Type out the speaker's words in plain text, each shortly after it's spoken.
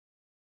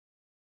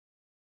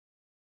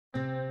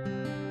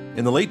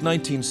In the late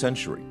 19th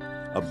century,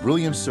 a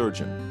brilliant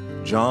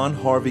surgeon, John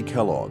Harvey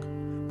Kellogg,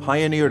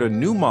 pioneered a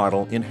new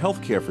model in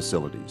healthcare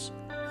facilities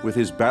with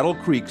his Battle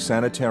Creek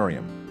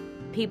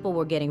Sanitarium. People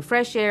were getting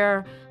fresh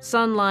air,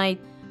 sunlight,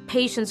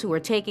 patients who were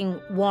taking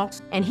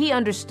walks, and he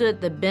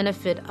understood the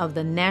benefit of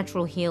the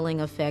natural healing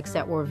effects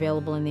that were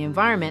available in the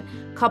environment,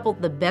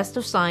 coupled the best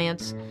of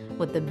science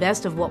with the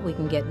best of what we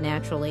can get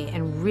naturally,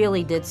 and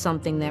really did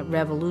something that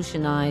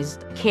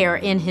revolutionized care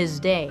in his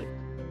day.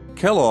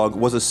 Kellogg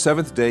was a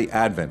Seventh-day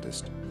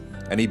Adventist,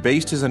 and he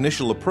based his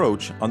initial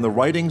approach on the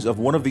writings of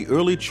one of the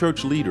early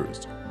church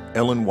leaders,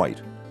 Ellen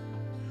White.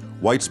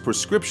 White's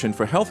prescription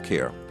for health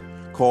care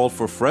called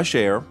for fresh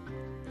air,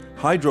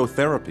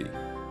 hydrotherapy,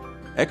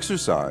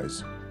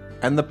 exercise,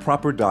 and the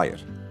proper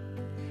diet.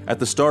 At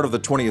the start of the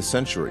 20th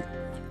century,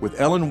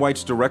 with Ellen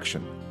White's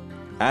direction,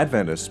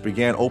 Adventists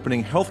began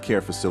opening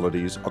healthcare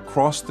facilities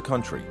across the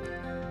country.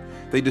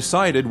 They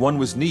decided one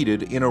was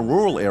needed in a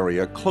rural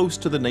area close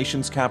to the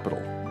nation's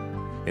capital.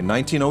 In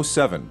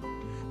 1907,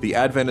 the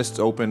Adventists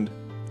opened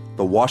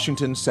the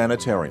Washington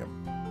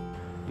Sanitarium.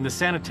 In the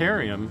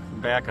sanitarium,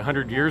 back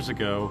 100 years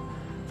ago,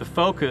 the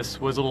focus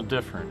was a little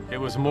different. It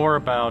was more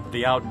about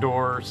the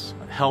outdoors,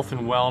 health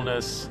and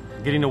wellness,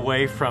 getting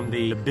away from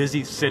the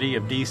busy city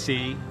of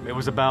D.C. It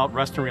was about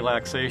rest and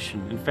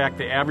relaxation. In fact,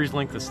 the average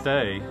length of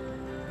stay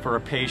for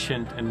a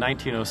patient in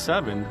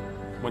 1907,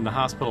 when the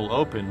hospital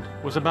opened,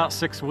 was about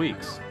 6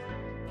 weeks.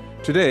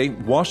 Today,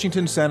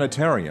 Washington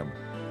Sanitarium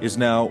is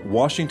now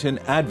Washington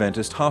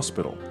Adventist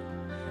Hospital.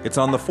 It's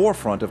on the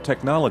forefront of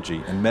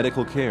technology and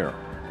medical care,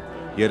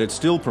 yet it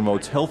still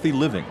promotes healthy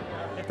living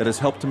that has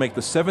helped to make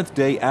the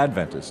Seventh-day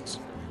Adventists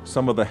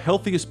some of the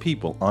healthiest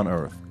people on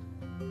earth.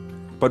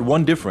 But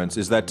one difference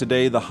is that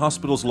today the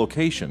hospital's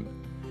location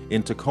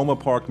in Tacoma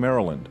Park,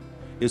 Maryland,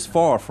 is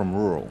far from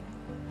rural.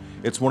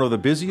 It's one of the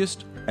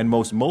busiest and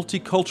most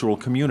multicultural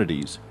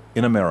communities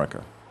in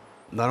America.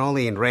 Not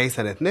only in race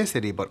and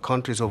ethnicity, but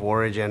countries of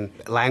origin,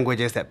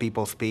 languages that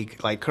people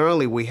speak. Like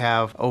currently we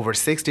have over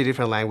 60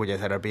 different languages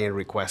that are being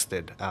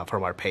requested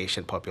from our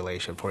patient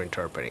population for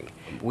interpreting.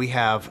 We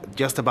have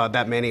just about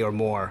that many or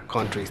more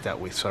countries that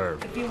we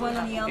serve. If you want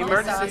on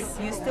yellow sauce,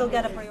 you still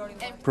get a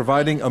priority.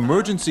 Providing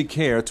emergency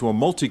care to a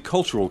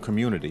multicultural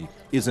community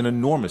is an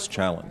enormous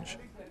challenge.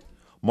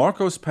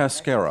 Marcos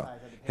Pasquera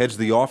heads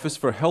the Office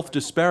for Health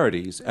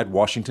Disparities at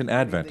Washington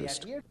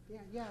Adventist.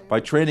 By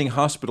training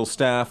hospital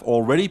staff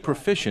already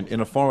proficient in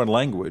a foreign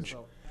language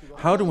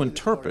how to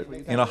interpret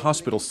in a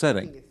hospital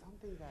setting,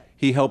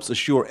 he helps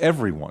assure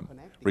everyone,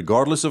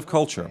 regardless of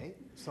culture,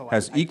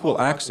 has equal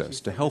access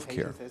to health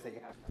care.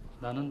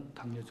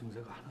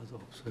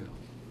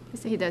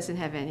 He doesn't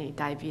have any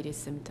diabetes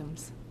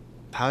symptoms.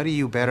 How do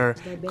you better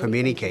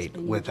communicate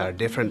with our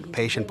different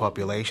patient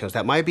populations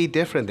that might be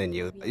different than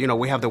you? You know,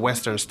 we have the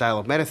Western style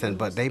of medicine,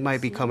 but they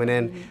might be coming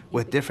in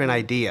with different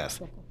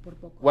ideas.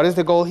 What is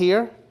the goal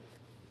here?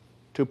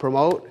 To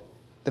promote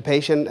the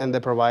patient and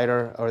the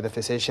provider, or the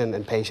physician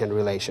and patient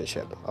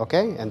relationship,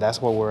 okay? And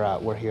that's what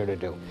we're here to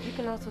do. You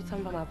can also tell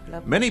about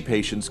blood. Many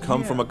patients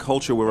come from a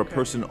culture where a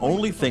person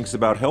only thinks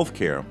about health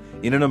care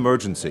in an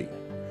emergency,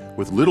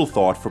 with little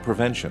thought for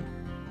prevention.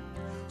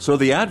 So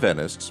the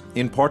Adventists,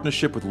 in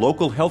partnership with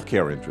local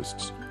healthcare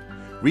interests,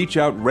 reach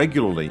out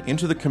regularly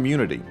into the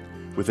community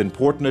with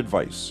important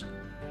advice.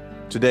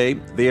 Today,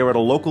 they are at a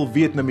local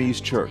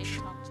Vietnamese church.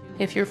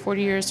 If you're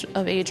 40 years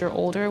of age or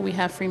older, we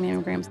have free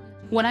mammograms.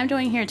 What I'm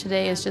doing here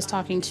today is just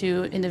talking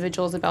to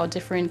individuals about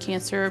different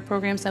cancer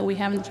programs that we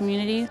have in the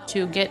community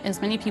to get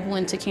as many people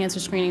into cancer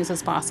screenings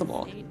as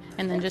possible,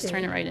 and then just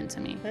turn it right into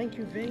me. Thank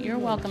you very much. You're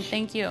welcome.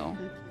 Thank you.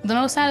 The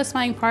most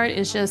satisfying part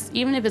is just,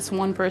 even if it's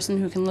one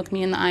person who can look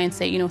me in the eye and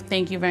say, you know,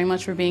 thank you very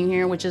much for being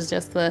here, which is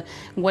just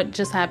what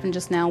just happened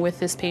just now with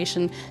this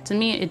patient. To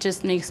me, it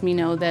just makes me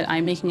know that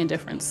I'm making a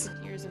difference.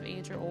 Years of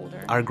age or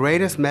older. Our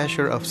greatest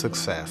measure of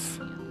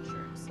success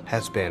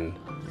has been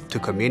to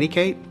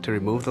communicate, to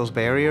remove those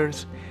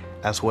barriers,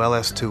 as well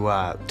as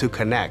to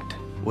connect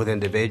with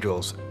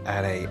individuals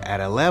at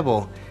a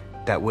level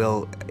that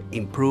will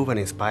improve and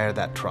inspire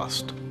that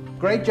trust.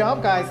 Great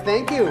job, guys.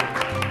 Thank you.